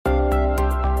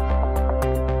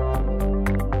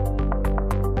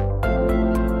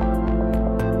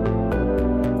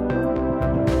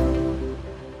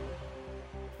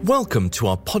Welcome to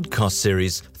our podcast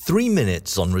series, 3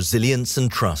 Minutes on Resilience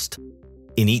and Trust.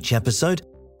 In each episode,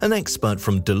 an expert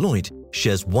from Deloitte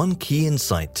shares one key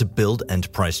insight to build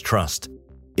enterprise trust.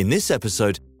 In this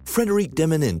episode, Frédérique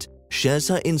Demenint shares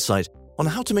her insight on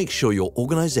how to make sure your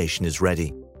organization is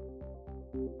ready.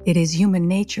 It is human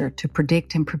nature to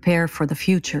predict and prepare for the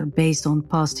future based on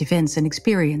past events and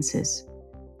experiences.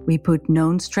 We put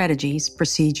known strategies,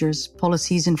 procedures,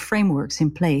 policies, and frameworks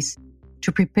in place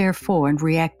to prepare for and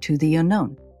react to the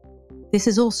unknown. This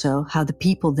is also how the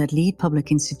people that lead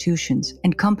public institutions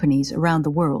and companies around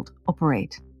the world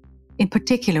operate, in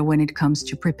particular when it comes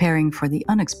to preparing for the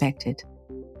unexpected,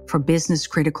 for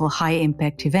business-critical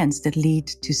high-impact events that lead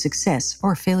to success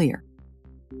or failure.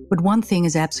 But one thing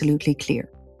is absolutely clear.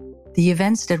 The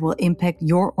events that will impact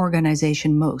your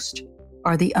organization most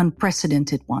are the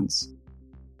unprecedented ones.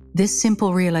 This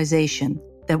simple realization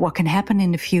that what can happen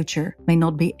in the future may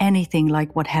not be anything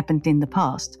like what happened in the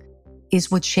past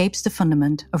is what shapes the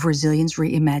fundament of Resilience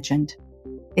Reimagined.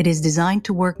 It is designed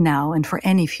to work now and for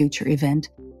any future event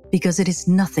because it is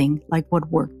nothing like what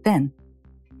worked then.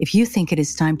 If you think it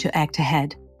is time to act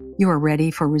ahead, you are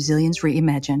ready for Resilience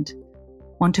Reimagined.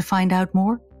 Want to find out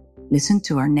more? Listen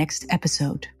to our next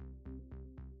episode.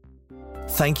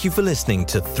 Thank you for listening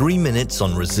to 3 Minutes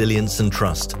on Resilience and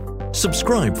Trust.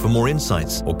 Subscribe for more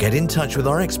insights or get in touch with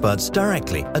our experts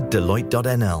directly at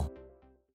Deloitte.nl.